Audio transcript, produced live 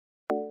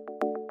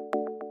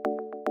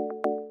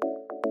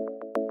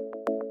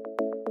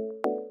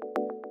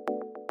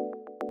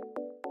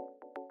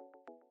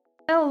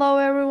Hello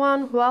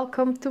everyone,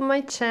 welcome to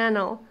my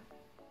channel.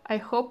 I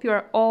hope you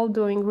are all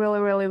doing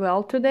really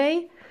well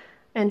today,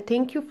 and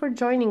thank you for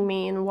joining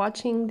me and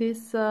watching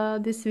this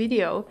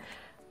video.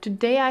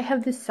 Today I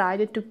have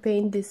decided to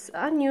paint these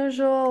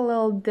unusual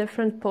little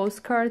different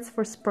postcards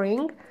for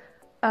spring.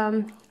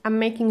 I'm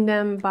making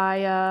them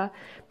by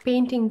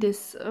painting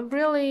this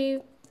really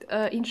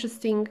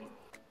interesting,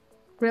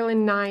 really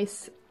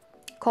nice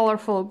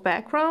colorful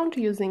background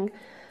using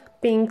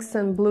pinks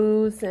and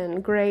blues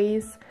and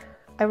grays.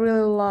 I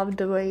really love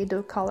the way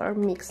the color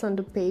mix on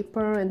the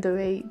paper and the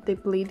way they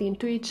bleed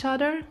into each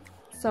other.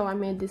 So I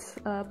made this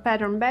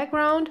pattern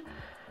background.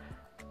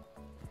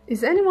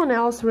 Is anyone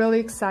else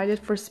really excited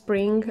for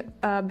spring?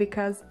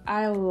 Because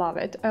I love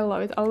it. I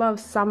love it. I love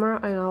summer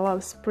and I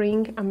love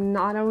spring. I'm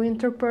not a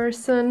winter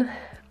person.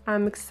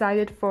 I'm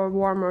excited for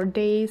warmer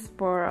days,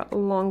 for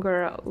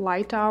longer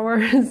light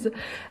hours,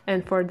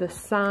 and for the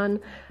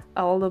sun.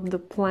 All of the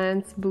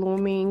plants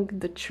blooming,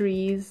 the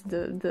trees,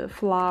 the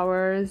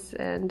flowers,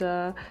 and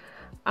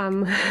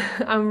I'm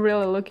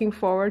really looking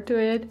forward to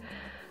it.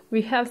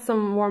 We have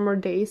some warmer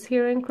days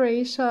here in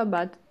Croatia,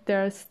 but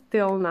they're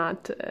still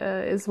not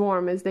as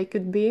warm as they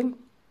could be.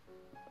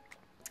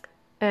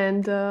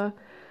 And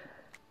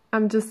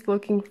I'm just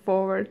looking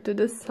forward to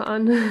the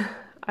sun.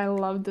 I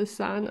love the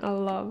sun. I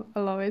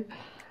love it.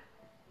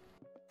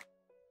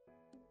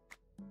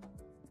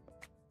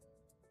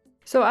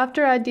 So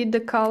after I did the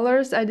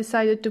colors, I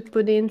decided to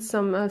put in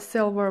some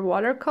silver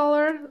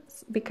watercolor,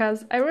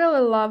 because I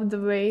really love the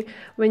way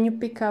when you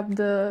pick up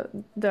the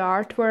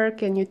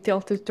artwork and you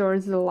tilt it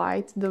towards the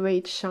light, the way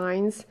it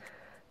shines.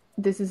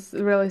 This is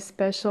really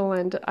special,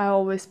 and I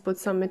always put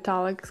some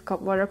metallic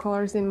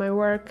watercolors in my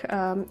work.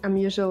 I'm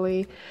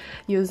usually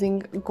using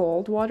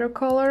gold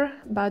watercolor,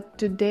 but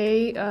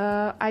today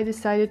I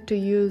decided to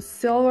use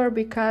silver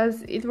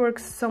because it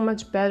works so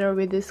much better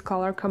with this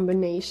color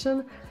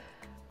combination.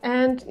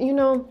 And you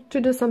know,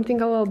 to do something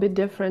a little bit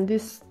different.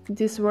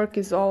 This work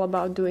is all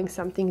about doing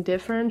something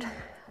different,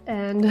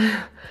 and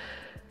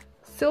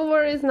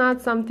silver is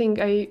not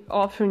something I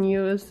often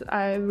use.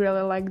 I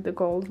really like the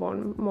gold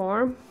one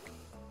more,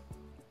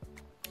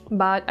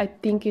 but I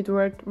think it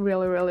worked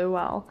really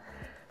well.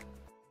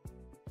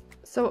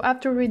 So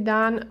after we're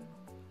done,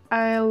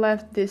 I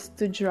left this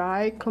to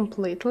dry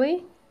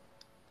completely.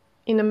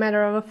 In a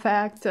matter of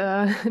fact,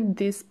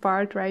 this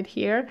part right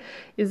here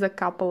is a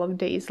couple of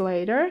days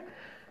later.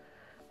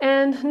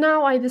 And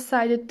now I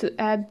decided to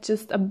add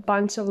just a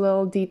bunch of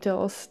little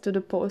details to the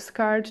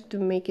postcard to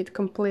make it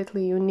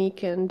completely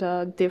unique and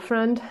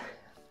different.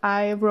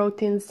 I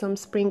wrote in some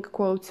spring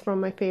quotes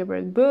from my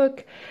favorite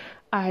book.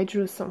 I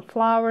drew some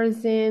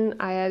flowers in.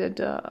 I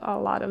added a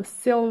lot of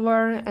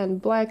silver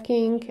and black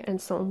ink and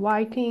some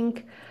white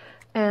ink.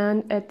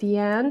 And at the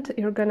end,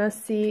 you're gonna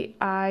see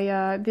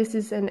this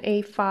is an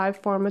A5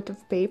 format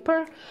of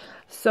paper.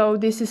 So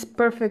this is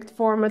perfect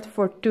format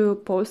for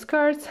 2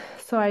 postcards.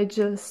 So I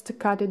just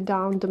cut it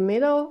down the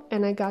middle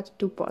and I got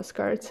 2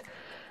 postcards.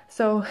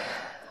 So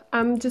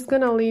I'm just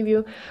gonna leave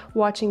you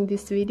watching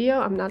this video.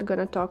 I'm not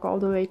gonna talk all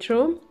the way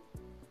through,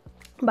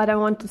 but I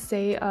want to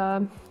say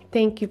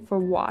thank you for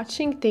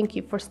watching. Thank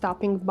you for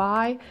stopping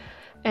by,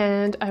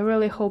 and I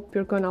really hope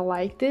you're gonna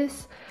like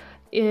this.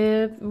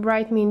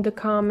 Write me in the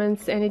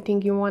comments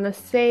anything you want to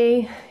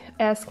say,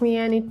 ask me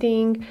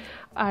anything.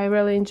 I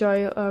really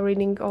enjoy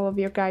reading all of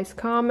your guys'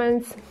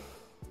 comments,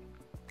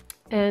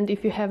 and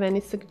if you have any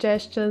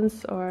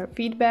suggestions or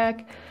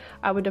feedback,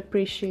 I would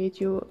appreciate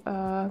you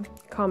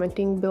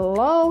commenting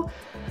below.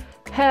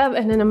 Have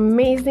an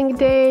amazing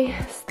day,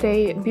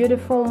 stay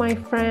beautiful my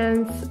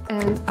friends,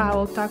 and I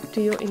will talk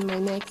to you in my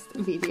next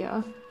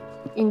video.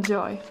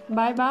 Enjoy,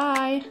 bye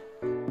bye.